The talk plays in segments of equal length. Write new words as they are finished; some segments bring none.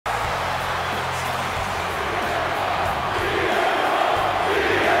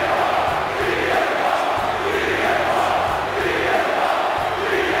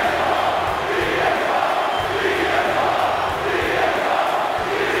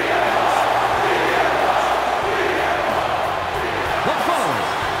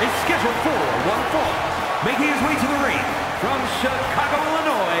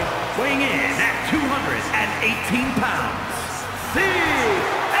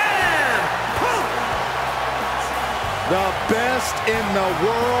The best in the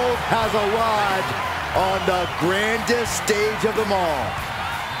world has arrived on the grandest stage of them all.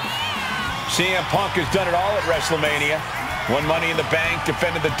 CM Punk has done it all at WrestleMania. Won Money in the Bank,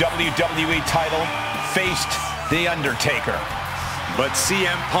 defended the WWE title, faced The Undertaker. But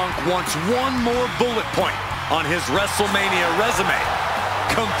CM Punk wants one more bullet point on his WrestleMania resume.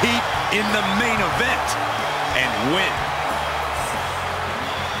 Compete in the main event and win.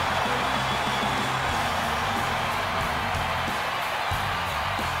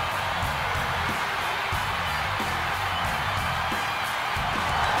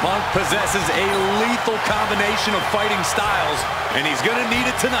 Punk possesses a lethal combination of fighting styles, and he's going to need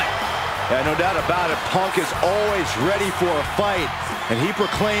it tonight. Yeah, no doubt about it. Punk is always ready for a fight, and he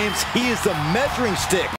proclaims he is the measuring stick